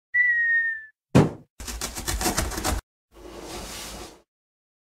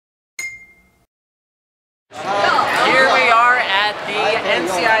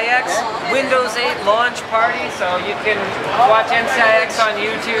free, so you can watch NCIX on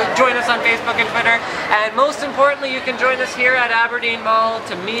YouTube, join us on Facebook and Twitter, and most importantly, you can join us here at Aberdeen Mall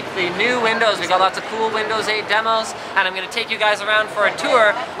to meet the new Windows. We got lots of cool Windows 8 demos, and I'm going to take you guys around for a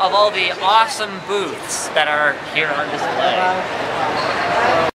tour of all the awesome booths that are here on display.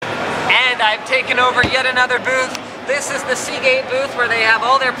 And I've taken over yet another booth. This is the Seagate booth where they have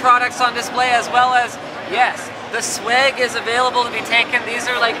all their products on display, as well as, yes, the swag is available to be taken. These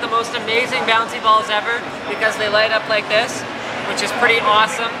are like the most amazing bouncy balls ever because they light up like this, which is pretty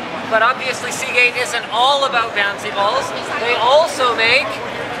awesome. But obviously Seagate isn't all about bouncy balls. They also make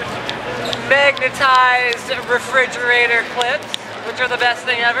magnetized refrigerator clips, which are the best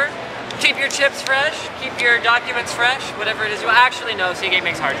thing ever. Keep your chips fresh, keep your documents fresh, whatever it is. Well, actually no, Seagate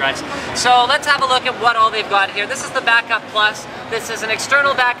makes hard drives. So let's have a look at what all they've got here. This is the Backup Plus. This is an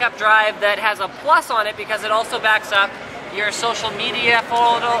external backup drive that has a plus on it because it also backs up your social media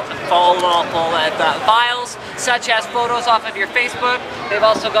files, such as photos off of your Facebook. They've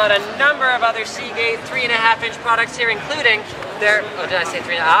also got a number of other Seagate 3.5-inch products here, including their, oh, did I say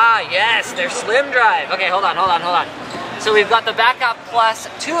 3? Ah, yes, their Slim Drive. Okay, hold on. So we've got the Backup Plus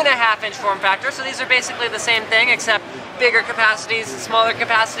 2.5-inch form factor, so these are basically the same thing except bigger capacities, smaller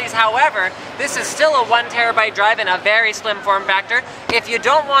capacities. However, this is still a 1 terabyte drive in a very slim form factor. If you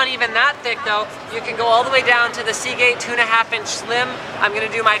don't want even that thick though, you can go all the way down to the Seagate 2.5-inch Slim. I'm going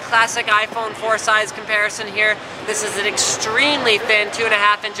to do my classic iPhone 4 size comparison here. This is an extremely thin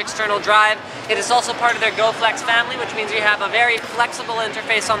 2.5-inch external drive. It is also part of their GoFlex family, which means you have a very flexible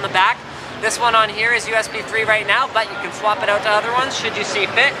interface on the back. This one on here is USB 3 right now, but you can swap it out to other ones should you see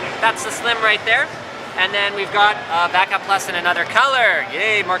fit. That's the Slim right there. And then we've got Backup Plus in another color.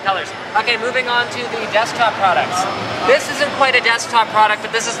 Yay, more colors. Okay, moving on to the desktop products. This isn't quite a desktop product,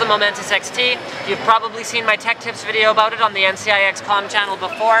 but this is the Momentus XT. You've probably seen my tech tips video about it on the NCIX comm channel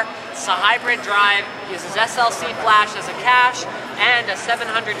before. It's a hybrid drive, uses SLC flash as a cache, and a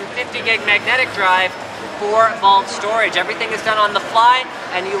 750 gig magnetic drive for vault storage. Everything is done on the fly,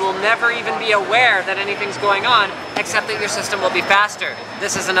 and you will never even be aware that anything's going on, except that your system will be faster.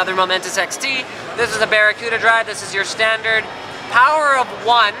 This is another Momentus XT. This is a Barracuda drive. This is your standard power of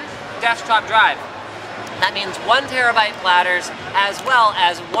 1 desktop drive. That means 1 terabyte platters as well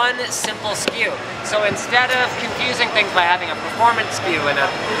as 1 simple SKU. So instead of confusing things by having a performance SKU and a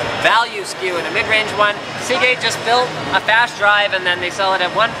value SKU and a mid-range one, Seagate just built a fast drive and then they sell it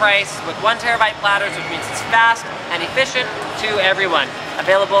at one price with 1 terabyte platters, which means it's fast and efficient to everyone.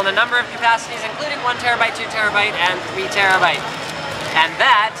 Available in a number of capacities, including 1 terabyte, 2 terabyte, and 3 terabyte. And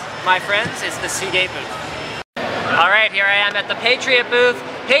that, my friends, is the Seagate booth. Alright, here I am at the Patriot booth.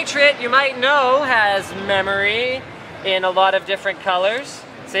 Patriot, you might know, has memory in a lot of different colors.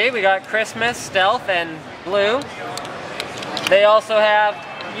 See, we got Christmas, Stealth, and Blue. They also have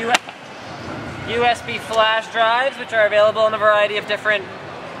USB flash drives, which are available in a variety of different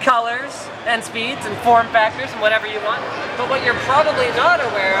colors and speeds and form factors and whatever you want. But what you're probably not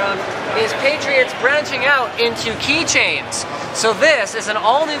aware of is Patriot's branching out into keychains. So this is an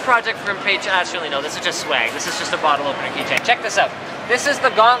all-new project from Patriot. Actually, no, this is just swag. This is just a bottle opener keychain. Check this out. This is the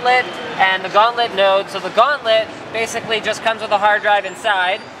Gauntlet and the Gauntlet Node. So the Gauntlet basically just comes with a hard drive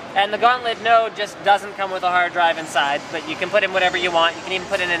inside, and the Gauntlet Node just doesn't come with a hard drive inside, but you can put in whatever you want. You can even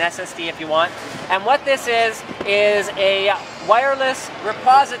put in an SSD if you want. And what this is a wireless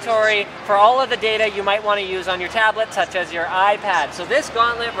repository for all of the data you might want to use on your tablet, such as your iPad. So this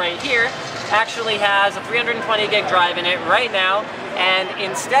Gauntlet right here actually has a 320 gig drive in it right now, and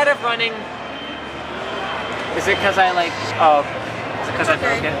instead of running, is it because I like, oh, is it because I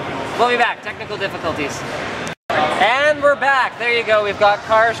broke it? We'll be back, technical difficulties. And we're back, there you go, we've got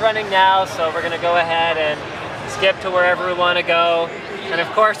cars running now, so we're gonna go ahead and skip to wherever we want to go. And of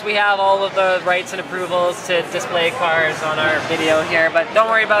course we have all of the rights and approvals to display cars on our video here, but don't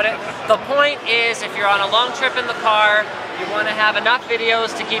worry about it. The point is, if you're on a long trip in the car, you want to have enough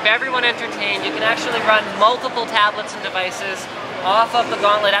videos to keep everyone entertained, you can actually run multiple tablets and devices off of the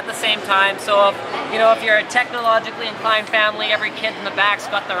Gauntlet at the same time. So if you're a technologically inclined family, every kid in the back's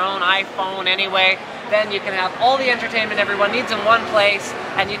got their own iPhone anyway, then you can have all the entertainment everyone needs in one place,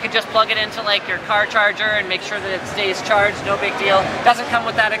 and you can just plug it into like your car charger and make sure that it stays charged, no big deal. Doesn't come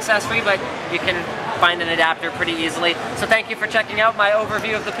with that accessory, but you can find an adapter pretty easily. So thank you for checking out my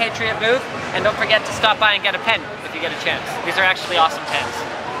overview of the Patriot booth, and don't forget to stop by and get a pen if you get a chance. These are actually awesome pens.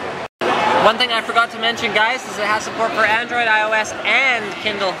 One thing I forgot to mention, guys, is it has support for Android, iOS, and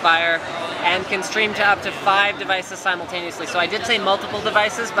Kindle Fire, and can stream to up to 5 devices simultaneously. So I did say multiple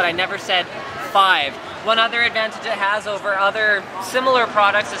devices, but I never said 5. One other advantage it has over other similar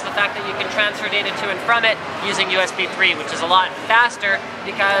products is the fact that you can transfer data to and from it using USB 3, which is a lot faster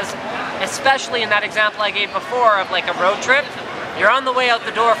because especially in that example I gave before of like a road trip. You're on the way out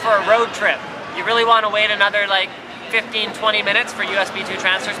the door for a road trip. You really want to wait another like 15-20 minutes for USB 2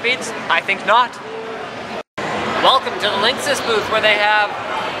 transfer speeds? I think not. Welcome to the Linksys booth where they have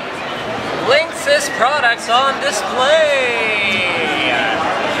Linksys products on display.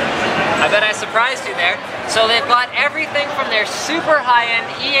 I bet I surprised you there. So they've got everything from their super high-end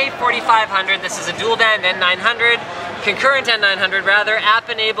EA4500. This is a dual-band N900, concurrent N900 rather,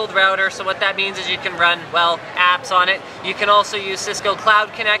 app-enabled router. So what that means is you can run, well, apps on it. You can also use Cisco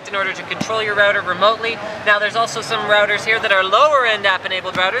Cloud Connect in order to control your router remotely. Now there's also some routers here that are lower-end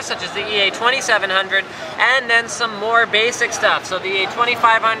app-enabled routers, such as the EA2700, and then some more basic stuff. So the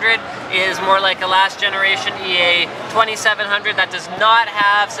EA2500 is more like a last-generation EA2700 that does not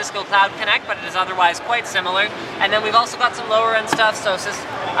have Cisco Cloud Connect, but it is otherwise quite similar. And then we've also got some lower-end stuff. So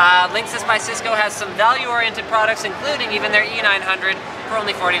Linksys by Cisco has some value-oriented products, including even their E900 for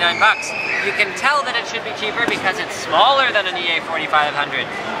only 49 bucks. You can tell that it should be cheaper because it's smaller than an EA4500,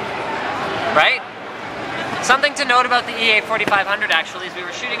 right? Something to note about the EA4500 actually is we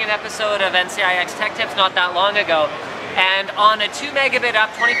were shooting an episode of NCIX Tech Tips not that long ago, and on a 2 megabit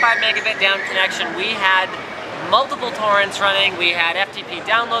up, 25 megabit down connection, we had multiple torrents running, we had FTP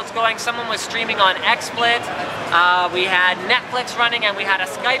downloads going, someone was streaming on XSplit, we had Netflix running, and we had a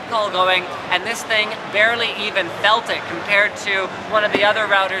Skype call going, and this thing barely even felt it compared to one of the other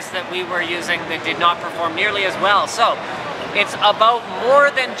routers that we were using that did not perform nearly as well. So it's about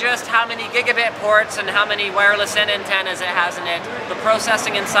more than just how many gigabit ports and how many wireless N antennas it has in it. The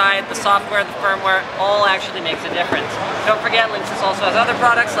processing inside, the software, the firmware, all actually makes a difference. Don't forget, Linksys also has other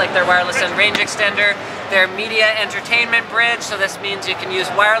products like their wireless N range extender, their media entertainment bridge, so this means you can use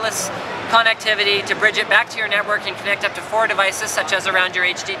wireless connectivity to bridge it back to your network and connect up to 4 devices, such as around your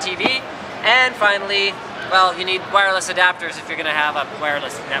HDTV. And finally, well, you need wireless adapters if you're going to have a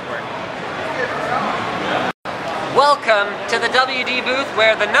wireless network. Welcome to the WD booth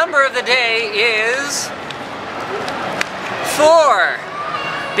where the number of the day is 4,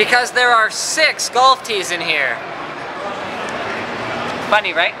 because there are 6 golf tees in here.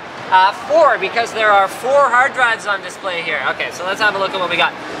 Funny, right? 4 because there are 4 hard drives on display here. Okay, so let's have a look at what we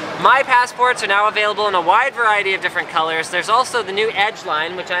got. My passports are now available in a wide variety of different colors. There's also the new Edge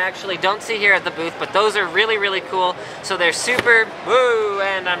line, which I actually don't see here at the booth, but those are really, really cool. So they're super, woo,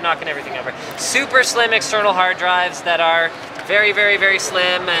 and I'm knocking everything over. Super slim external hard drives that are very, very, very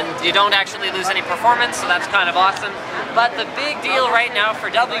slim, and you don't actually lose any performance, so that's kind of awesome. But the big deal right now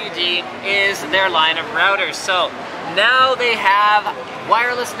for WD is their line of routers. So now they have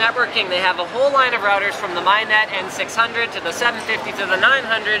wireless networking. They have a whole line of routers from the MyNet N600 to the 750 to the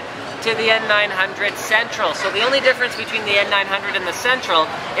 900 to the N900 Central. So the only difference between the N900 and the Central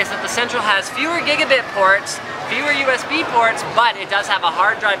is that the Central has fewer gigabit ports, fewer USB ports, but it does have a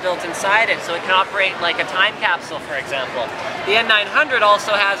hard drive built inside it, so it can operate like a time capsule, for example. The N900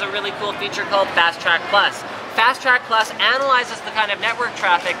 also has a really cool feature called Fast Track Plus. Fast Track Plus analyzes the kind of network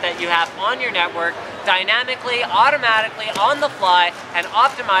traffic that you have on your network dynamically, automatically, on the fly, and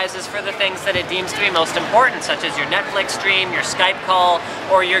optimizes for the things that it deems to be most important, such as your Netflix stream, your Skype call,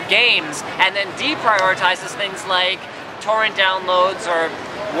 or your games, and then deprioritizes things like torrent downloads or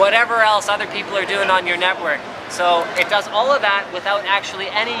whatever else other people are doing on your network. So it does all of that without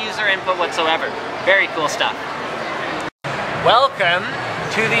actually any user input whatsoever. Very cool stuff. Welcome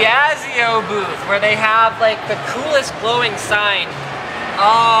to the Azio booth, where they have like the coolest glowing sign.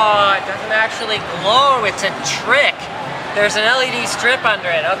 Oh, it doesn't actually glow, it's a trick. There's an LED strip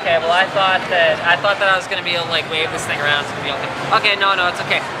under it. Okay, well I thought that I was gonna be able to like wave this thing around. It's gonna be okay. Okay, no, it's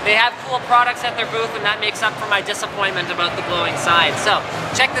okay. They have cool products at their booth, and that makes up for my disappointment about the glowing sign. So,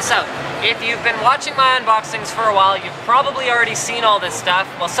 check this out. If you've been watching my unboxings for a while, you've probably already seen all this stuff.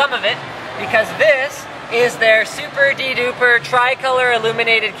 Well, some of it, because this is their super de-duper tricolor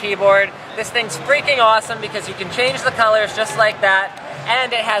illuminated keyboard. This thing's freaking awesome because you can change the colors just like that,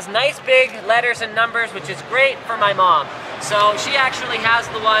 and it has nice big letters and numbers, which is great for my mom. So she actually has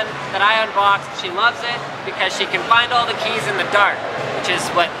the one that I unboxed. She loves it because she can find all the keys in the dark, which is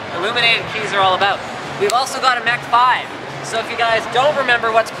what illuminated keys are all about. We've also got a Mech 5. So if you guys don't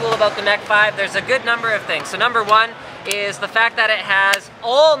remember what's cool about the Mech 5, there's a good number of things. So number 1 is the fact that it has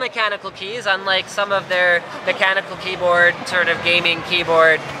all mechanical keys, unlike some of their mechanical keyboard, sort of gaming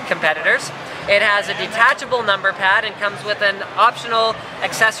keyboard competitors. It has a detachable number pad and comes with an optional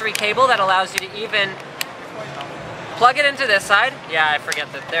accessory cable that allows you to even plug it into this side. Yeah, I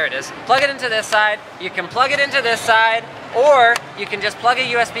forget that, there it is. Plug it into this side, you can plug it into this side, or you can just plug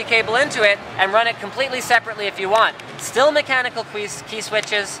a USB cable into it and run it completely separately if you want. Still mechanical key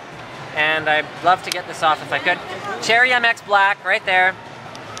switches, and I'd love to get this off if I could. Cherry MX Black, right there.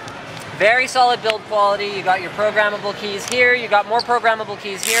 Very solid build quality. You got your programmable keys here. You got more programmable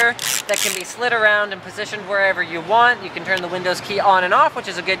keys here that can be slid around and positioned wherever you want. You can turn the Windows key on and off, which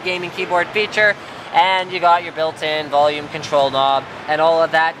is a good gaming keyboard feature. And you got your built-in volume control knob and all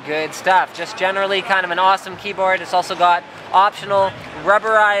of that good stuff. Just generally kind of an awesome keyboard. It's also got optional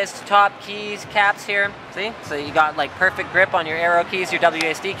rubberized top keys, caps here. See? So you got like perfect grip on your arrow keys, your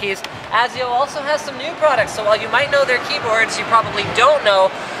WASD keys. Azio also has some new products. So while you might know their keyboards, you probably don't know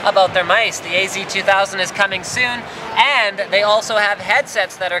about their mice. The AZ2000 is coming soon, and they also have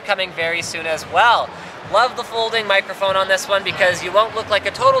headsets that are coming very soon as well. Love the folding microphone on this one because you won't look like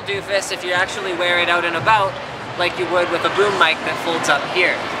a total doofus if you actually wear it out and about like you would with a boom mic that folds up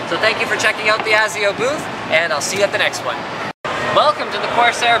here. So thank you for checking out the Azio booth, and I'll see you at the next one. Welcome to the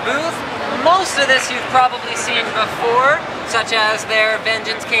Corsair booth. Most of this you've probably seen before, such as their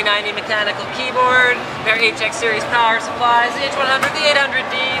Vengeance K90 mechanical keyboard, their HX series power supplies, the H100, the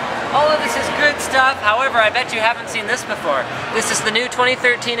 800D. All of this is good stuff. However, I bet you haven't seen this before. This is the new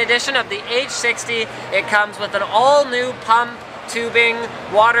 2013 edition of the H60. It comes with an all-new pump, tubing,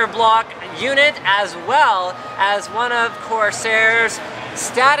 water block unit, as well as one of Corsair's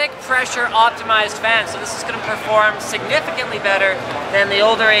static pressure optimized fans. So this is going to perform significantly better than the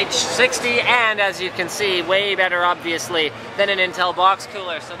older H60, and as you can see, way better obviously than an Intel box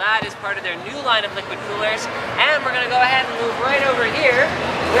cooler. So that is part of their new line of liquid coolers. And we're going to go ahead and move right over here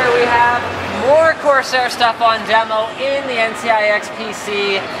where we have more Corsair stuff on demo in the NCIX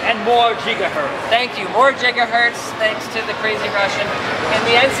PC. And more gigahertz. Thank you, more gigahertz thanks to the crazy Russian. In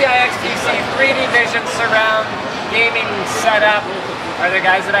the NCIX PC 3D Vision surround gaming setup. Are there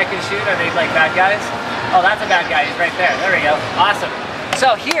guys that I can shoot? Are they like bad guys? Oh, that's a bad guy. He's right there. There we go. Awesome.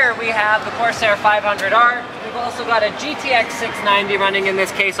 So here we have the Corsair 500R. We've also got a GTX 690 running in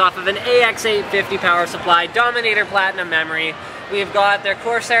this case off of an AX850 power supply, Dominator Platinum memory. We've got their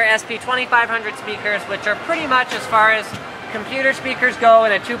Corsair SP2500 speakers, which are pretty much, as far as computer speakers go,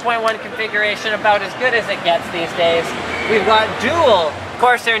 in a 2.1 configuration, about as good as it gets these days. We've got dual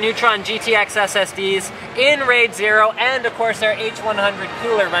Corsair Neutron GTX SSDs in RAID 0 and a Corsair H100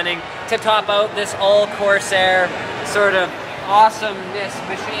 cooler running to top out this all Corsair sort of awesomeness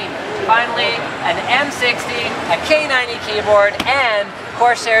machine. Finally, an M60, a K90 keyboard, and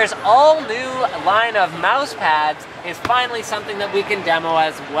Corsair's all new line of mouse pads is finally something that we can demo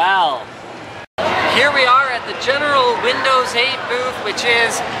as well. Here we are at the general Windows 8 booth, which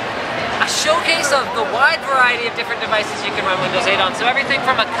is a showcase of the wide variety of different devices you can run Windows 8 on. So everything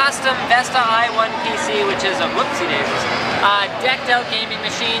from a custom Vesta i1 PC, which is a whoopsie daisies, decked out gaming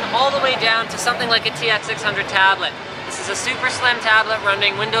machine, all the way down to something like a TX600 tablet. This is a super slim tablet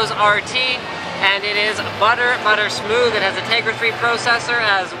running Windows RT, and it is butter smooth. It has a Tegra 3 processor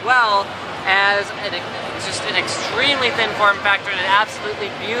as well as just an extremely thin form factor and an absolutely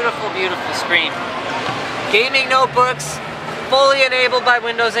beautiful, beautiful screen. Gaming notebooks, fully enabled by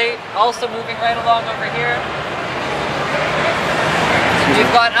Windows 8, also moving right along over here.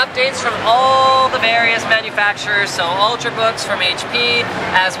 We've got updates from all the various manufacturers, so Ultrabooks from HP,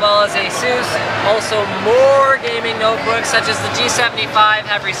 as well as ASUS. Also more gaming notebooks, such as the G75,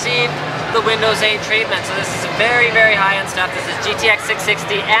 have received the Windows 8 treatment. So this is very, very high-end stuff. This is GTX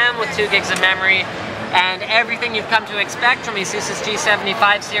 660M with 2 gigs of memory, and everything you've come to expect from ASUS's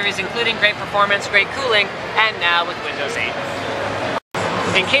G75 series, including great performance, great cooling, and now with Windows 8.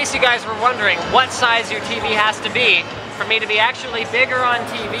 In case you guys were wondering what size your TV has to be for me to be actually bigger on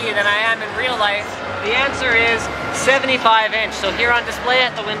TV than I am in real life, the answer is 75-inch. So here on display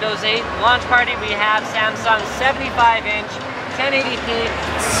at the Windows 8 launch party, we have Samsung's 75-inch 1080p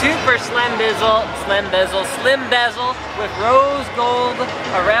super slim bezel with rose gold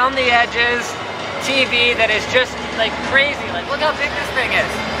around the edges TV that is just like crazy. Like, look how big this thing is.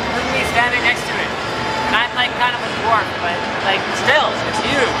 Look at me standing next to it. I'm like kind of a dwarf, but like still, it's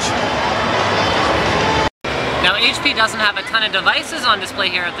huge. Now HP doesn't have a ton of devices on display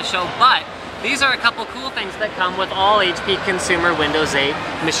here at the show, but these are a couple cool things that come with all HP consumer Windows 8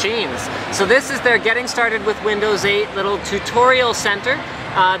 machines. So this is their Getting Started with Windows 8 little tutorial center.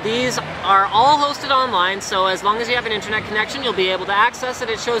 These are all hosted online, so as long as you have an internet connection, you'll be able to access it.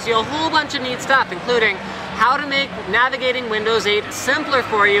 It shows you a whole bunch of neat stuff, including how to make navigating Windows 8 simpler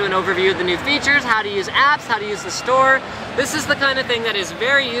for you, an overview of the new features, how to use apps, how to use the store. This is the kind of thing that is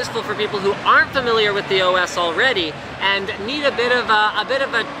very useful for people who aren't familiar with the OS already and need a bit of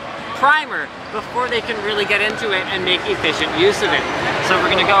a primer before they can really get into it and make efficient use of it. So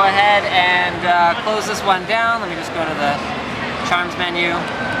we're going to go ahead and close this one down. Let me just go to the Charms menu.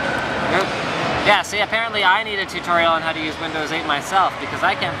 Yeah, see, apparently I need a tutorial on how to use Windows 8 myself because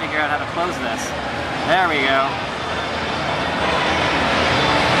I can't figure out how to close this. There we go.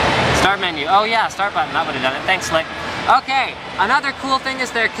 Start menu. Oh yeah, start button. That would have done it. Thanks, Slick. Okay, another cool thing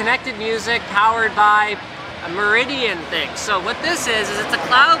is their connected music powered by a Meridian thing. So what this is it's a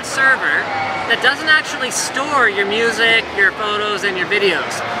cloud server that doesn't actually store your music, your photos, and your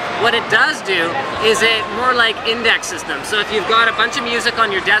videos. What it does do is it more like index system. So if you've got a bunch of music on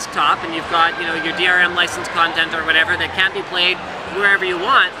your desktop and you've got, you know, your DRM licensed content or whatever that can't be played wherever you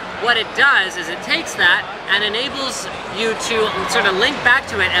want, what it does is it takes that and enables you to sort of link back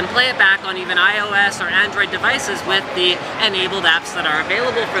to it and play it back on even iOS or Android devices with the enabled apps that are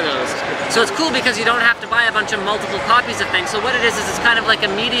available for those. So it's cool because you don't have to buy a bunch of multiple copies of things. So what it is it's kind of like a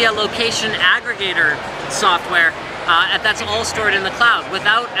media location aggregator software that's all stored in the cloud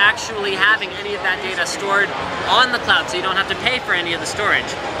without actually having any of that data stored on the cloud, so you don't have to pay for any of the storage.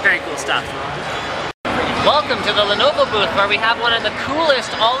 Very cool stuff. Welcome to the Lenovo booth, where we have one of the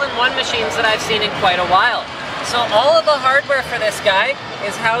coolest all-in-one machines that I've seen in quite a while. So all of the hardware for this guy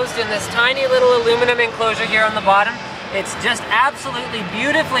is housed in this tiny little aluminum enclosure here on the bottom. It's just absolutely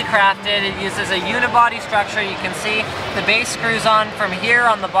beautifully crafted. It uses a unibody structure. You can see the base screws on from here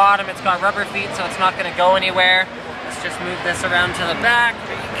on the bottom. It's got rubber feet, so it's not going to go anywhere. Let's just move this around to the back.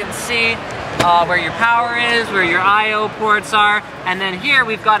 You can see where your power is, where your I/O ports are, and then here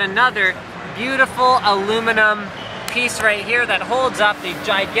we've got another beautiful aluminum piece right here that holds up the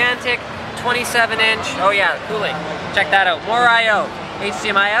gigantic 27-inch, oh yeah, cooling. Check that out, more I/O.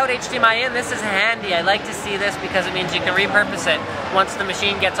 HDMI out, HDMI in. This is handy. I like to see this because it means you can repurpose it once the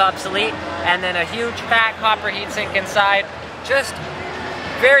machine gets obsolete. And then a huge fat copper heatsink inside. Just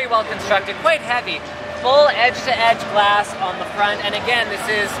very well constructed, quite heavy. Full edge-to-edge glass on the front. And again, this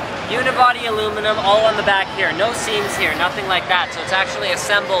is unibody aluminum all on the back here. No seams here, nothing like that. So it's actually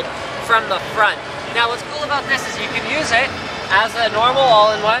assembled from the front. Now what's cool about this is you can use it as a normal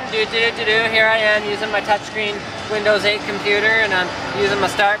all-in-one. Here I am using my touchscreen Windows 8 computer, and I'm using my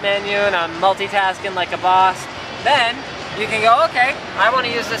start menu, and I'm multitasking like a boss. Then you can go, okay, I want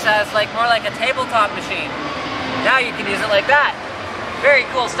to use this as like more like a tabletop machine. Now you can use it like that. Very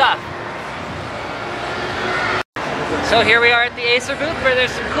cool stuff. So here we are at the Acer booth, where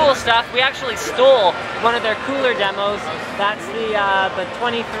there's some cool stuff. We actually stole one of their cooler demos. That's the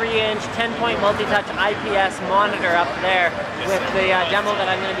 23-inch 10-point multi-touch IPS monitor up there with the demo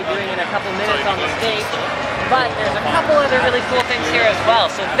that I'm going to be doing in a couple minutes on the stage. But there's a couple other really cool things here as well.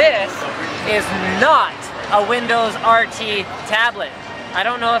 So this is not a Windows RT tablet. I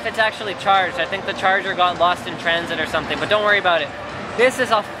don't know if it's actually charged. I think the charger got lost in transit or something, but don't worry about it. This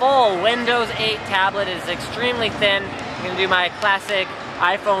is a full Windows 8 tablet. It is extremely thin. I'm going to do my classic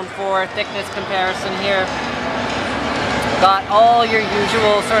iPhone 4 thickness comparison here. Got all your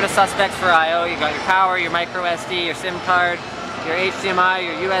usual sort of suspects for I/O. You got your power, your micro SD, your SIM card, your HDMI,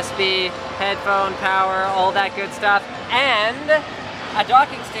 your USB, headphone, power, all that good stuff, and a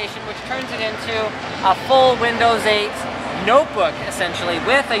docking station which turns it into a full Windows 8 notebook, essentially,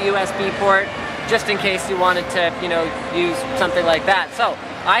 with a USB port, just in case you wanted to, you know, use something like that. So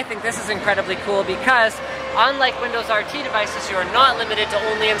I think this is incredibly cool because unlike Windows RT devices, you are not limited to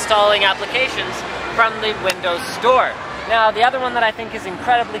only installing applications from the Windows Store. Now, the other one that I think is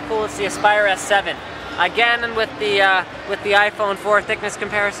incredibly cool is the Aspire S7. Again, and with the iPhone 4 thickness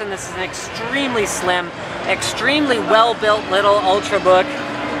comparison, this is an extremely slim, extremely well-built little Ultrabook.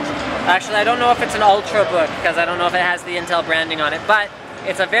 Actually, I don't know if it's an Ultrabook because I don't know if it has the Intel branding on it, but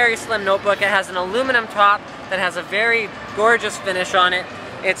it's a very slim notebook. It has an aluminum top that has a very gorgeous finish on it.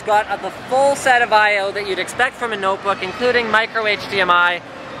 It's got the full set of I/O that you'd expect from a notebook, including micro HDMI,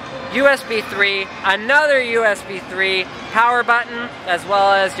 USB 3, another USB 3, power button, as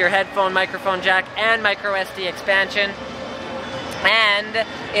well as your headphone microphone jack and micro SD expansion. And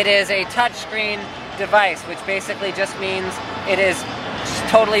it is a touchscreen device, which basically just means it is just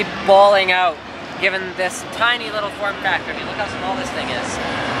totally balling out, given this tiny little form factor. I mean, look how small this thing is.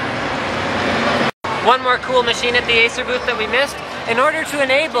 One more cool machine at the Acer booth that we missed. In order to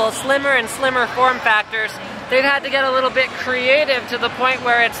enable slimmer and slimmer form factors, they've had to get a little bit creative to the point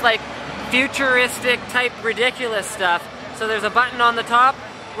where it's like futuristic type ridiculous stuff. So there's a button on the top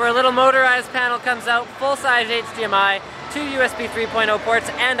where a little motorized panel comes out, full-size HDMI, 2 USB 3.0 ports,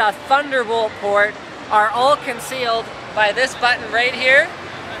 and a Thunderbolt port are all concealed by this button right here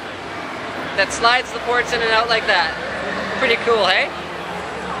that slides the ports in and out like that. Pretty cool, hey?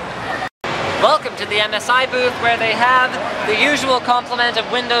 Welcome to the MSI booth, where they have the usual complement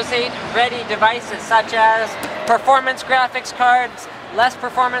of Windows 8 ready devices, such as performance graphics cards, less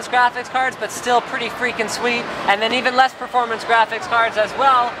performance graphics cards, but still pretty freaking sweet, and then even less performance graphics cards, as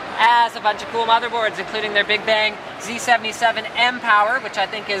well as a bunch of cool motherboards, including their Big Bang Z77 M Power, which I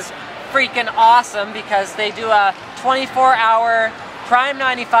think is freaking awesome because they do a 24-hour Prime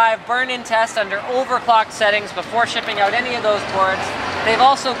 95 burn-in test under overclocked settings before shipping out any of those boards. They've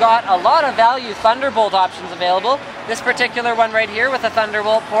also got a lot of value Thunderbolt options available. This particular one right here with a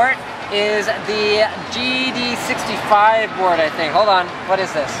Thunderbolt port is the GD65 board, I think. Hold on, what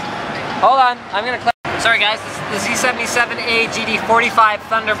is this? Hold on, I'm gonna click. Sorry guys, this is the Z77A GD45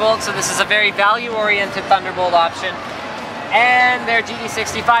 Thunderbolt, so this is a very value-oriented Thunderbolt option. And their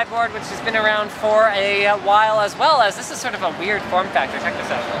GD65 board, which has been around for a while, as well as, this is sort of a weird form factor, check this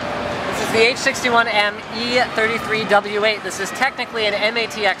out. This is the H61M E33W8. This is technically an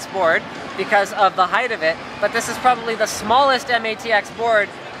MATX board because of the height of it, but this is probably the smallest MATX board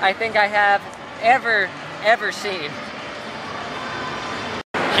I think I have ever seen.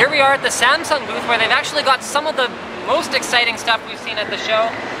 Here we are at the Samsung booth where they've actually got some of the most exciting stuff we've seen at the show.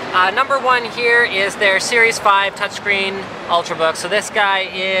 Number one here is their Series 5 touchscreen Ultrabook. So this guy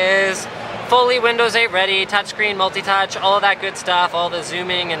is fully Windows 8 ready, touchscreen, multi-touch, all of that good stuff, all the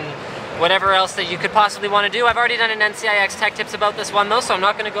zooming and whatever else that you could possibly want to do. I've already done an NCIX tech tips about this one though, so I'm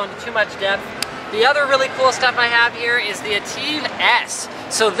not going to go into too much depth. The other really cool stuff I have here is the Ativ S.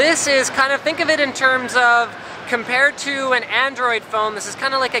 So this is kind of, think of it in terms of, compared to an Android phone, this is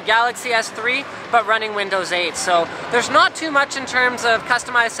kind of like a Galaxy S3, but running Windows 8. So there's not too much in terms of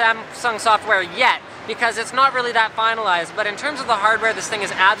customized Samsung software yet, because it's not really that finalized. But in terms of the hardware, this thing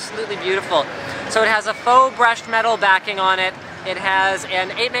is absolutely beautiful. So it has a faux brushed metal backing on it. It has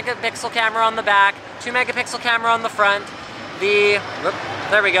an 8 megapixel camera on the back, 2 megapixel camera on the front.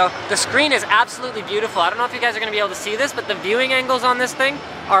 There we go. The screen is absolutely beautiful. I don't know if you guys are going to be able to see this, but the viewing angles on this thing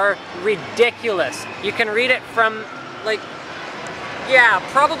are ridiculous. You can read it from, like, yeah,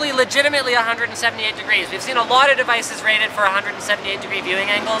 probably legitimately 178 degrees. We've seen a lot of devices rated for 178 degree viewing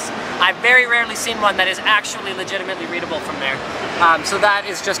angles. I've very rarely seen one that is actually legitimately readable from there. So that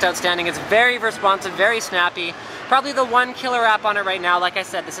is just outstanding. It's very responsive, very snappy. Probably the one killer app on it right now, like I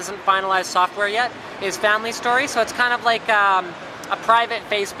said, this isn't finalized software yet, is Family Story. So it's kind of like a private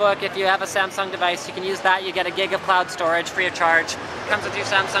Facebook. If you have a Samsung device, you can use that. You get a gig of cloud storage free of charge. Comes with your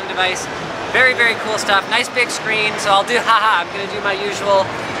Samsung device. Very, very cool stuff. Nice big screen. So I'll do, I'm going to do my usual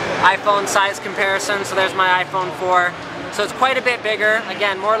iPhone size comparison. So there's my iPhone 4. So it's quite a bit bigger.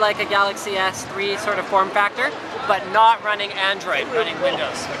 Again, more like a Galaxy S3 sort of form factor, but not running Android, running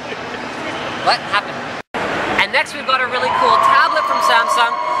Windows. What happened? And next we've got a really cool tablet from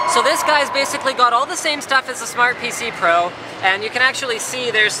Samsung. So this guy's basically got all the same stuff as the Smart PC Pro, and you can actually see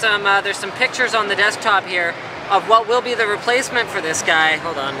there's some pictures on the desktop here of what will be the replacement for this guy.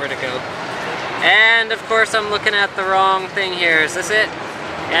 Hold on, where'd it go? And of course I'm looking at the wrong thing here. Is this it?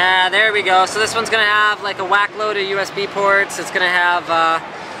 Yeah, there we go. So this one's gonna have like a whack load of USB ports. It's gonna have,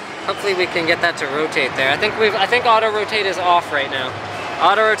 hopefully we can get that to rotate there. I think auto rotate is off right now.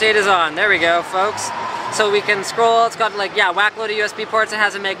 Auto rotate is on. There we go, folks. So we can scroll. It's got like, yeah, whack load of USB ports. It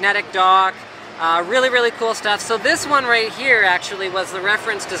has a magnetic dock. Really, really cool stuff. So this one right here actually was the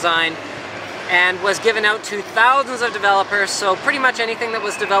reference design and was given out to thousands of developers. So pretty much anything that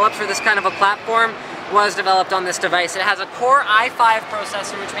was developed for this kind of a platform was developed on this device. It has a Core i5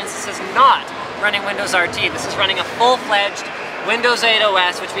 processor, which means this is not running Windows RT. This is running a full-fledged Windows 8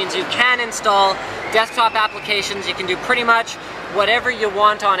 OS, which means you can install desktop applications. You can do pretty much whatever you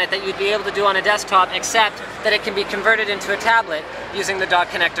want on it that you'd be able to do on a desktop, except that it can be converted into a tablet using the dock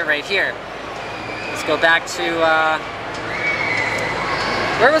connector right here. Let's go back to,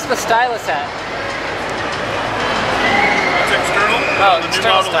 where was the stylus at? It's external. Oh,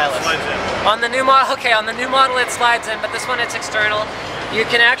 external stylus. On the new model, okay, on the new model it slides in, but this one it's external. You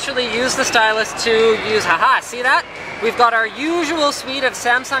can actually use the stylus to use, see that? We've got our usual suite of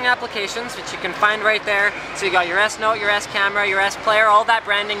Samsung applications, which you can find right there. So you got your S Note, your S Camera, your S Player, all that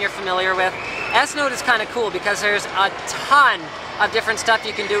branding you're familiar with. S Note is kind of cool because there's a ton of different stuff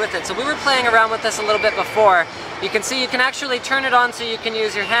you can do with it. So we were playing around with this a little bit before. You can see you can actually turn it on so you can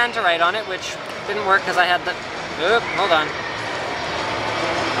use your hand to write on it, which didn't work because I had the, hold on.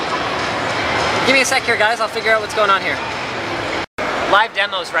 Give me a sec here, guys. I'll figure out what's going on here. Live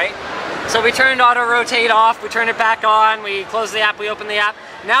demos, right? So we turned auto rotate off, we turned it back on, we closed the app, we opened the app.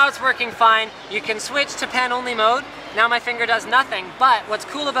 Now it's working fine. You can switch to pen only mode. Now my finger does nothing, but what's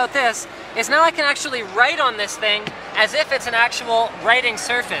cool about this is now I can actually write on this thing as if it's an actual writing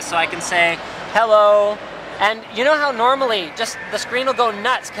surface. So I can say, hello, and you know how normally just the screen will go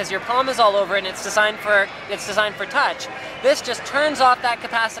nuts because your palm is all over it and it's designed for touch. This just turns off that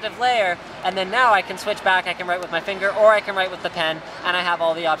capacitive layer, and then now I can switch back. I can write with my finger or I can write with the pen, and I have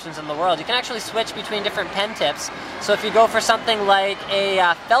all the options in the world. You can actually switch between different pen tips. So if you go for something like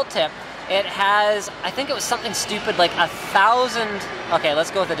a felt tip, it has, I think it was something stupid like 1,000, okay,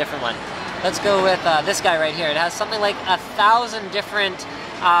 let's go with a different one. let's go with this guy right here. It has something like 1,000 different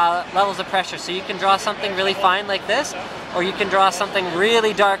levels of pressure. So you can draw something really fine like this, or you can draw something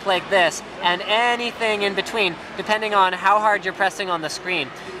really dark like this, and anything in between, depending on how hard you're pressing on the screen.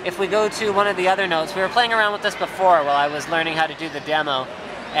 If we go to one of the other notes, we were playing around with this before while I was learning how to do the demo,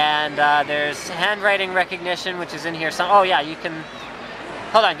 and there's handwriting recognition, which is in here. Oh yeah, you can,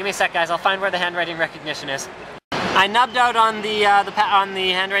 hold on, give me a sec guys, I'll find where the handwriting recognition is. I nubbed out on the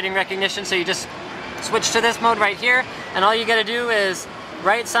handwriting recognition, so you just switch to this mode right here, and all you gotta do is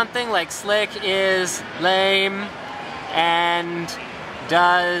write something like slick is lame and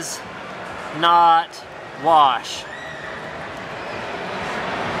does not wash.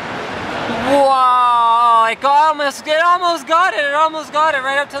 Wow, it almost got it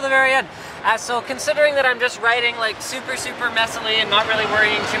right up to the very end. So considering that I'm just writing like super messily and not really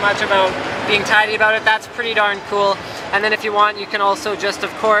worrying too much about being tidy about it, that's pretty darn cool. And then if you want, you can also just,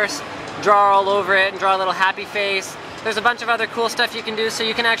 of course, draw all over it and draw a little happy face. There's a bunch of other cool stuff you can do, so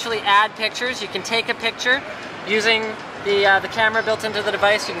you can actually add pictures. You can take a picture using the camera built into the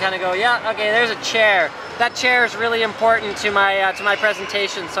device. You can kind of go, yeah, okay, there's a chair. That chair is really important to my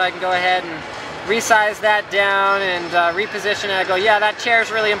presentation, so I can go ahead and resize that down and reposition it. I go, yeah, that chair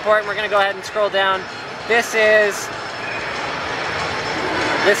is really important. We're going to go ahead and scroll down. This is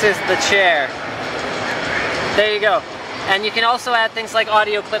the chair. There you go. And you can also add things like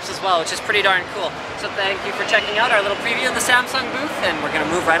audio clips as well, which is pretty darn cool. So thank you for checking out our little preview of the Samsung booth, and we're going to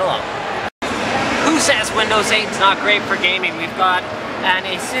move right along. Who says Windows 8 is not great for gaming? We've got an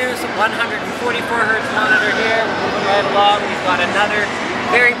ASUS 144Hz monitor here. We're moving right along. We've got another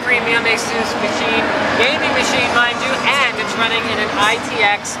very premium ASUS machine, gaming machine mind you, and it's running in an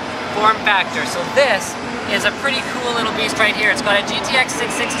ITX form factor. So this is a pretty cool little beast right here. It's got a GTX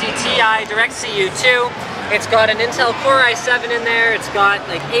 660 Ti Direct CPU 2. It's got an Intel Core i7 in there. It's got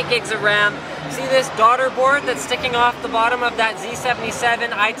like 8 gigs of RAM. See this daughter board that's sticking off the bottom of that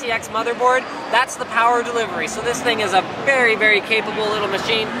Z77 ITX motherboard? That's the power delivery. So this thing is a very capable little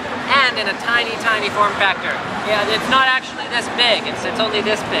machine, and in a tiny form factor. Yeah, it's not actually this big. It's only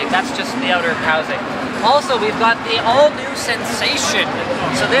this big. That's just the outer housing. Also, we've got the all-new Sensation.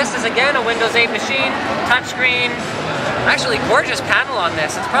 So this is again a Windows 8 machine, touchscreen. Actually, gorgeous panel on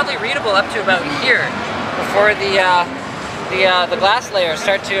this. It's probably readable up to about here before the glass layers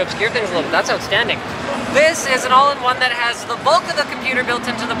start to obscure things a little bit. That's outstanding. This is an all-in-one that has the bulk of the computer built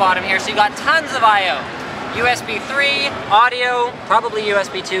into the bottom here, so you got tons of I/O. USB 3, audio, probably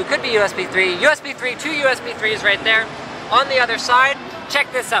USB 2, could be USB 3, USB 3, 2 USB 3s right there. On the other side,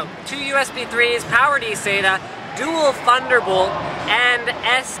 check this out. 2 USB 3s, powered eSATA, dual Thunderbolt, and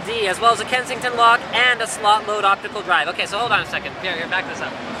SD, as well as a Kensington lock and a slot load optical drive. Okay, so hold on a second. Here, back this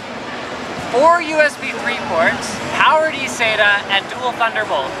up. 4 USB 3 ports, powered eSATA, and dual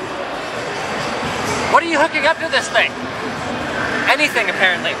Thunderbolt. What are you hooking up to this thing? Anything,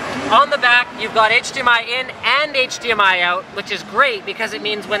 apparently. On the back, you've got HDMI in and HDMI out, which is great because it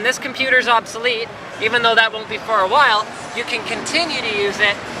means when this computer's obsolete, even though that won't be for a while, you can continue to use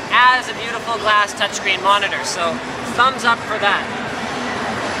it as a beautiful glass touchscreen monitor. So, thumbs up for that.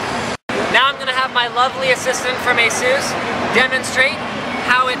 Now I'm going to have my lovely assistant from ASUS demonstrate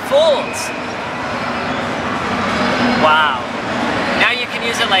how it folds. Wow. Now you can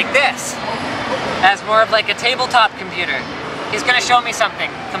use it like this, as more of like a tabletop computer. He's gonna show me something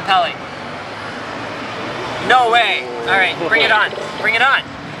compelling. No way. Alright, bring it on. Bring it on.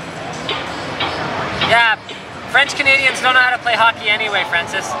 Yeah, French Canadians don't know how to play hockey anyway,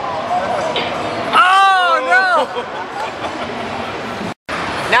 Francis. Oh no!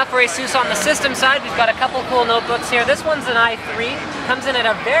 Now for ASUS on the system side, we've got a couple cool notebooks here. This one's an i3, comes in at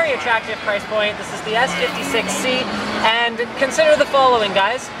a very attractive price point. This is the S56C, and consider the following,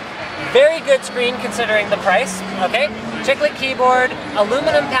 guys. Very good screen considering the price, okay? Chiclet keyboard,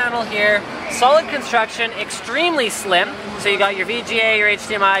 aluminum panel here, solid construction, extremely slim. So you got your VGA, your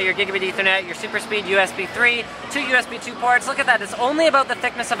HDMI, your gigabit Ethernet, your super speed USB 3, 2 USB 2 ports. Look at that, it's only about the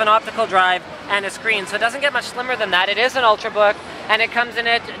thickness of an optical drive and a screen, so it doesn't get much slimmer than that. It is an Ultrabook, and it comes in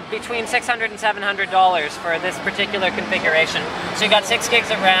at between $600 and $700 for this particular configuration. So you got 6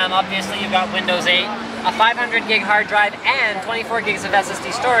 gigs of RAM, obviously you've got Windows 8, a 500 gig hard drive, and 24 gigs of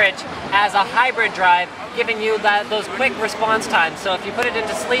SSD storage as a hybrid drive, giving you those quick response times. So if you put it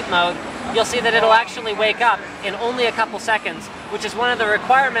into sleep mode, you'll see that it'll actually wake up in only a couple seconds, which is one of the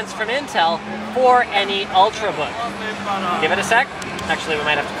requirements from Intel for any Ultrabook. Give it a sec. Actually, we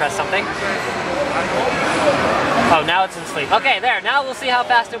might have to press something. Oh, now it's in sleep. Okay, there. Now we'll see how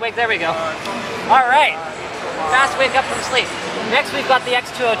fast it wakes. There we go. All right. Fast wake up from sleep. Next, we've got the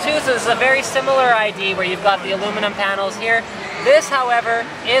X202. So this is a very similar ID where you've got the aluminum panels here. This, however,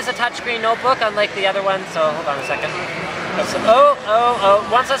 is a touchscreen notebook, unlike the other one, so hold on a second.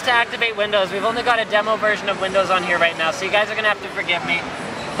 Wants us to activate Windows. We've only got a demo version of Windows on here right now, so you guys are going to have to forgive me.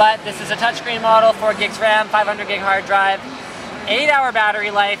 But this is a touchscreen model, 4 gigs RAM, 500 gig hard drive, 8-hour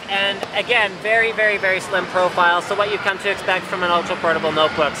battery life, and again, very, very, very slim profile. So what you come to expect from an ultra portable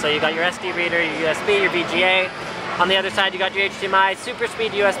notebook. So you got your SD reader, your USB, your VGA. On the other side, you got your HDMI, super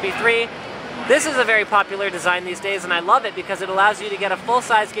speed USB 3. This is a very popular design these days, and I love it because it allows you to get a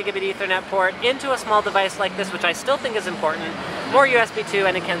full-size gigabit Ethernet port into a small device like this, which I still think is important, more USB 2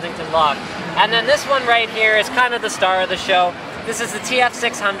 and a Kensington lock. And then this one right here is kind of the star of the show. This is the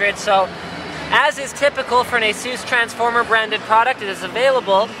TF600, so as is typical for an ASUS Transformer branded product, it is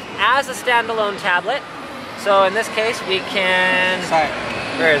available as a standalone tablet. So in this case, we can...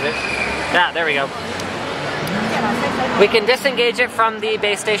 Where is it? Ah, there we go. We can disengage it from the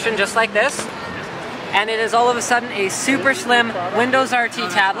base station just like this, and it is all of a sudden a super slim Windows RT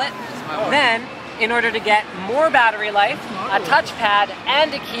tablet. Then, in order to get more battery life, a touchpad,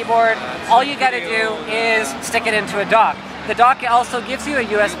 and a keyboard, all you gotta do is stick it into a dock. The dock also gives you a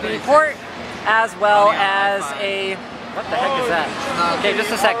USB port, as well as a... What the heck is that? Okay,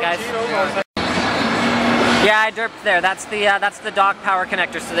 just a sec, guys. Yeah, I derped there. That's the dock power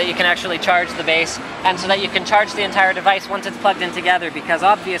connector so that you can actually charge the base and so that you can charge the entire device once it's plugged in together, because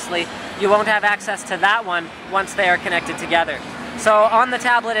obviously you won't have access to that one once they are connected together. So on the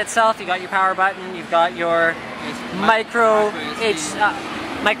tablet itself, you got your power button, you've got your micro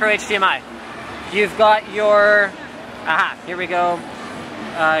HDMI. You've got your, here we go,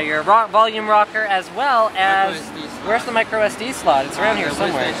 your volume rocker, as well as, where's the micro SD slot? It's around here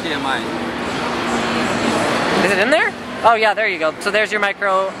somewhere. Is it in there? Oh yeah, there you go. So there's your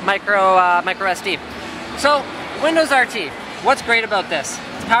micro SD. So Windows RT, what's great about this?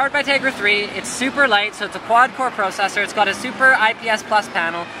 It's powered by Tegra 3, it's super light, so it's a quad-core processor, it's got a super IPS Plus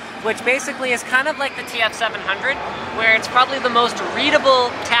panel, which basically is kind of like the TF700, where it's probably the most readable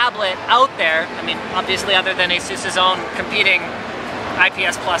tablet out there. I mean, obviously other than ASUS's own competing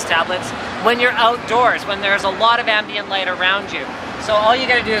IPS Plus tablets, when you're outdoors, when there's a lot of ambient light around you. So all you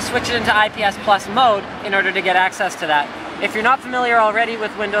gotta do is switch it into IPS Plus mode in order to get access to that. If you're not familiar already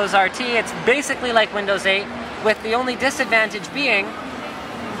with Windows RT, it's basically like Windows 8, with the only disadvantage being,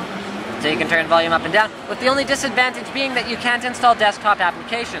 so you can turn volume up and down, with the only disadvantage being that you can't install desktop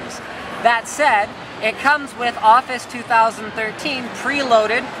applications. That said, it comes with Office 2013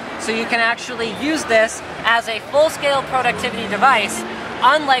 preloaded, so you can actually use this as a full-scale productivity device,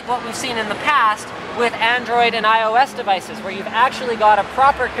 unlike what we've seen in the past with Android and iOS devices, where you've actually got a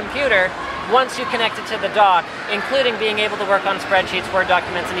proper computer once you connect it to the dock, including being able to work on spreadsheets, Word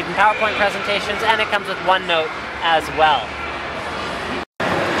documents, and even PowerPoint presentations, and it comes with OneNote as well.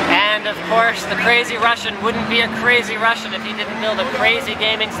 And of course, the crazy Russian wouldn't be a crazy Russian if he didn't build a crazy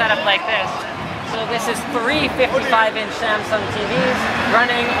gaming setup like this. So this is 3 55-inch Samsung TVs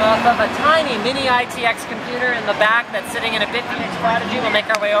running off of a tiny mini ITX computer in the back that's sitting in a Bitfenix Prodigy. We'll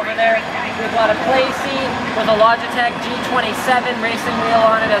make our way over there. We've got a play seat with a Logitech G27 racing wheel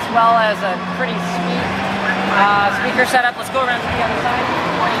on it, as well as a pretty sweet speaker setup. Let's go around to the other side.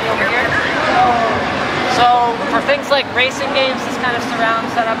 Over here. So for things like racing games, this kind of surround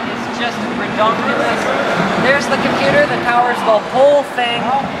setup is just redonkulous. There's the computer that powers the whole thing.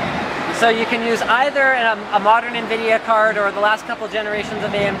 So you can use either a modern NVIDIA card or the last couple generations of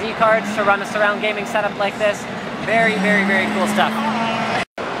AMD cards to run a surround gaming setup like this. Very, very, very cool stuff.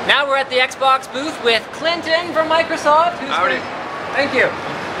 Now we're at the Xbox booth with Clinton from Microsoft. Thank you.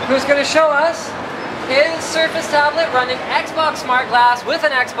 Who's going to show us his Surface tablet running Xbox Smartglass with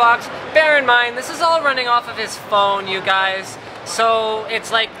an Xbox. Bear in mind, this is all running off of his phone, you guys. So it's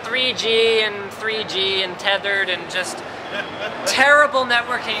like 3G and tethered and just terrible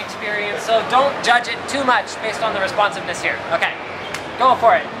networking experience, so don't judge it too much based on the responsiveness here. Okay, go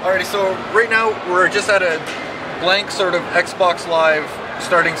for it. Alrighty, so right now we're just at a blank sort of Xbox Live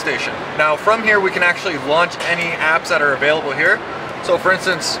starting station. Now from here we can actually launch any apps that are available here. So for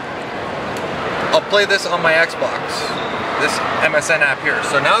instance, I'll play this on my Xbox, this MSN app here.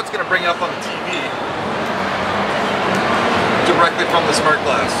 So now it's going to bring up on the TV directly from the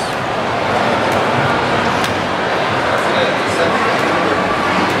Smartglass.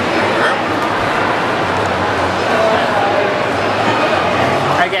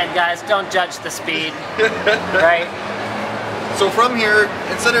 Again, guys, don't judge the speed, right? So from here,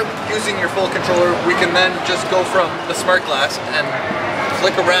 instead of using your full controller, we can then just go from the Smartglass and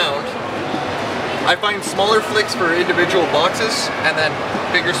flick around. I find smaller flicks for individual boxes, and then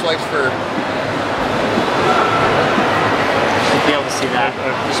bigger swipes for... You'll be able to see that.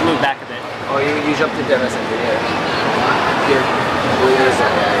 Just move back a bit. Oh, you jumped into MSN video.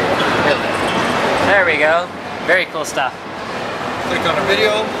 There we go. Very cool stuff. Click on a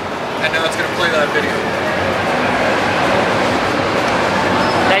video, and now it's going to play that video.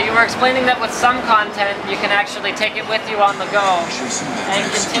 Now you were explaining that with some content you can actually take it with you on the go and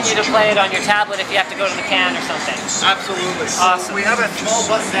continue to play it on your tablet if you have to go to the can or something. Absolutely. Awesome. So we have a small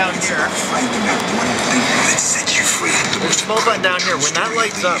button down here. There's a small button down here. When that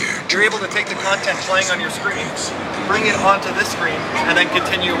lights up, you're able to take the content playing on your screen, bring it onto this screen, and then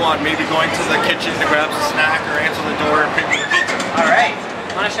continue on, maybe going to the kitchen to grab a snack or answer the door and pick up the pizza. Alright.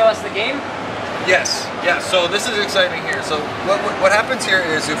 Want to show us the game? Yes, yeah, so this is exciting here. So what happens here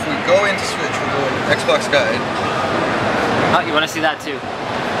is if we go into Switch, we'll go into Xbox Guide. Oh, you want to see that too?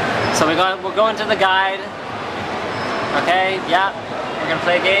 So we'll go into the guide. Okay, yeah, we're going to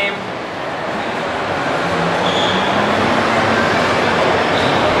play a game.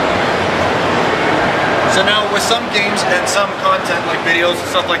 So now with some games and some content like videos and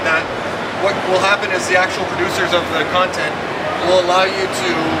stuff like that, what will happen is the actual producers of the content will allow you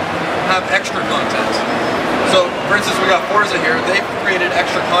to have extra content. So for instance, we got Forza here. They've created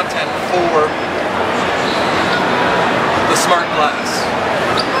extra content for the Smartglass.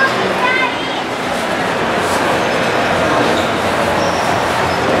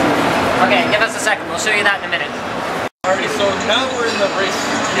 Okay, give us a second. We'll show you that in a minute. Alrighty, so now we're in the race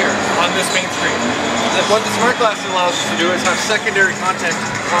here on this main screen. What the Smartglass allows us to do is have secondary content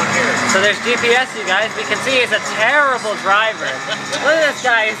on here. So there's GPS, you guys. We can see he's a terrible driver. Look at this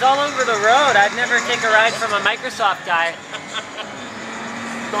guy. He's all over the road. I'd never take a ride from a Microsoft guy.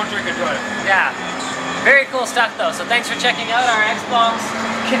 Don't drink and drive. Yeah. Very cool stuff, though. So thanks for checking out our Xbox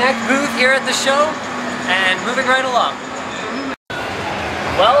Connect booth here at the show. And moving right along.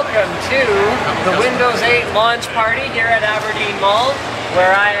 Welcome to the Windows 8 launch party here at Aberdeen Mall,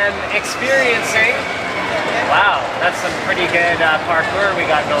 where I am experiencing, wow, that's some pretty good parkour we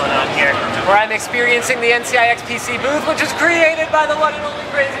got going on here, where I'm experiencing the NCIX PC booth, which is created by the one and only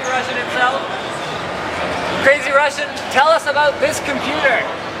Crazy Russian himself. Crazy Russian, tell us about this computer.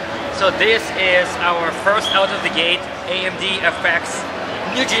 So this is our first out of the gate AMD FX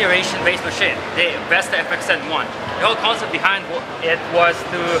new generation base machine, the Vesta FX1. The whole concept behind it was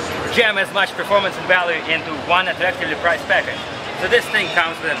to jam as much performance and value into one attractively priced package. So this thing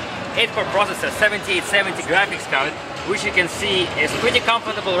comes with an 8-core processor, 7870 graphics card, which you can see is pretty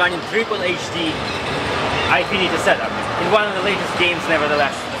comfortable running triple HD Infinity setup in one of the latest games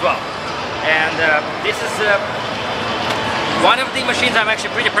nevertheless as well. And this is one of the machines I'm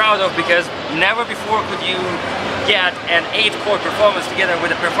actually pretty proud of, because never before could you get an 8-core performance together with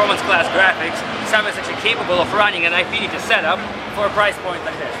a performance class graphics, something that's actually capable of running an Infinity setup for a price point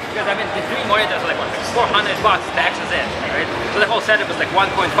like this. Because I mean, the 3 monitors are like what, $400 to access it, right? So the whole setup is like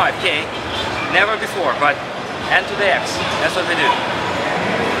 1.5K. Never before, but N to the X. That's what we do.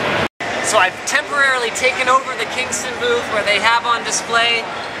 So I've temporarily taken over the Kingston booth, where they have on display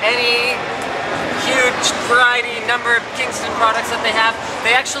any huge variety number of Kingston products that they have.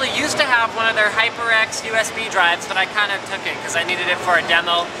 They actually used to have one of their HyperX USB drives, but I kind of took it because I needed it for a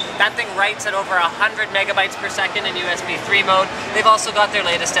demo. That thing writes at over 100 megabytes per second in USB 3 mode. They've also got their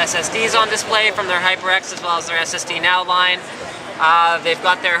latest SSDs on display from their HyperX as well as their SSD Now line. They've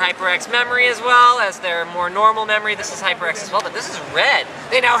got their HyperX memory as well as their more normal memory. This is HyperX as well, but this is red.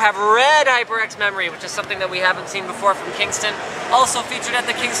 They now have red HyperX memory, which is something that we haven't seen before from Kingston. Also featured at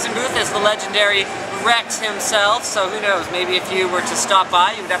the Kingston booth is the legendary Rex himself, so who knows, maybe if you were to stop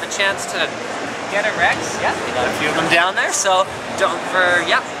by, you would have a chance to get a Rex. Yeah, we got a few of them down there, so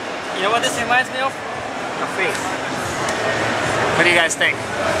yep. You know what this reminds me of? A face. What do you guys think?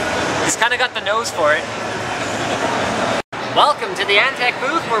 He's kind of got the nose for it. Welcome to the Antec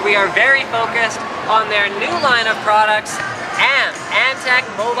booth, where we are very focused on their new line of products and Antec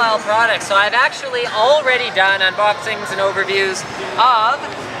mobile products. So I've actually already done unboxings and overviews of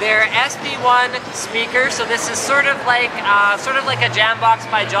their SP1 speaker. So this is sort of like a Jambox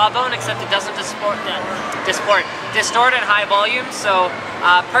by Jawbone, except it doesn't distort at high volume. So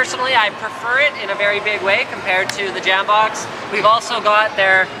personally, I prefer it in a very big way compared to the Jambox. We've also got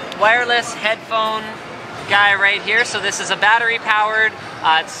their wireless headphone guy right here. So this is a battery powered,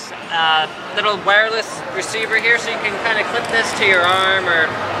 it's a little wireless receiver here, so you can kind of clip this to your arm or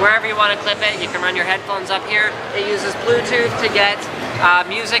wherever you want to clip it. You can run your headphones up here. It uses Bluetooth to get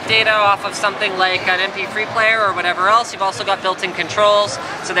music data off of something like an MP3 player or whatever else. You've also got built-in controls.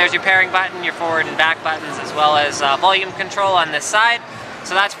 So there's your pairing button, your forward and back buttons, as well as volume control on this side.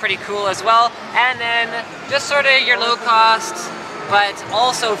 So that's pretty cool as well. And then just sort of your low cost, but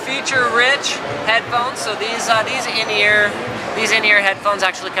also feature-rich headphones. So these in-ear These in-ear headphones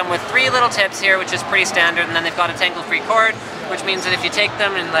actually come with 3 little tips here, which is pretty standard, and then they've got a tangle-free cord, which means that if you take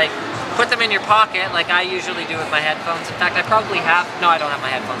them and like put them in your pocket, like I usually do with my headphones. In fact, I probably have, no, I don't have my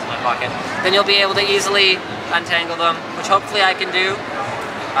headphones in my pocket. Then you'll be able to easily untangle them, which hopefully I can do.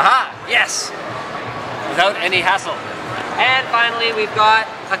 Aha, yes, without any hassle. And finally, we've got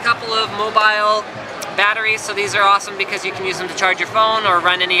a couple of mobile batteries. So these are awesome because you can use them to charge your phone or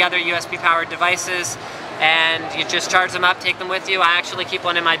run any other USB-powered devices. And you just charge them up, take them with you. I actually keep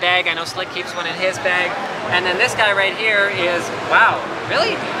one in my bag. I know Slick keeps one in his bag. And then this guy right here is, wow,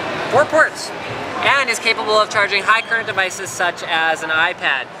 really? 4 ports. And is capable of charging high current devices such as an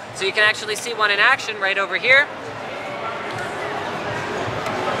iPad. So you can actually see one in action right over here.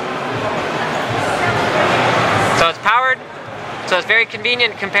 So it's powered. So it's very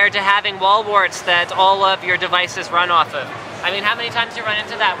convenient compared to having wall warts that all of your devices run off of. I mean, how many times you run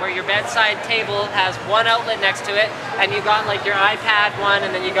into that where your bedside table has one outlet next to it and you got like your iPad one and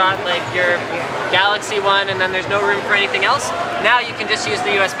then you got like your Galaxy one and then there's no room for anything else? Now you can just use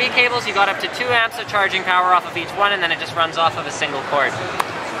the USB cables. You got up to 2 amps of charging power off of each one and then it just runs off of a single cord.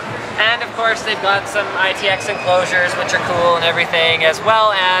 And of course they've got some ITX enclosures which are cool and everything, as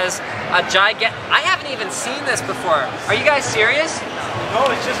well as a gigantic... I haven't even seen this before. Are you guys serious? No,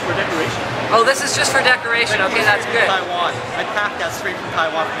 it's just for decoration. Oh, this is just for decoration. Okay, that's good. Taiwan. I packed that straight from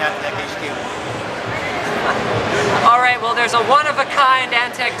Taiwan from Antec HQ. Alright, well there's a one-of-a-kind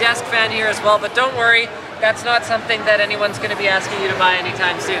Antec desk fan here as well, but don't worry, that's not something that anyone's going to be asking you to buy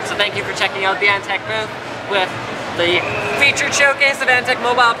anytime soon. So thank you for checking out the Antec booth with the featured showcase of Antec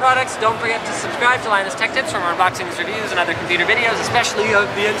mobile products. Don't forget to subscribe to Linus Tech Tips for more unboxings, reviews, and other computer videos, especially of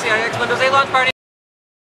the NCIX Windows 8 launch party.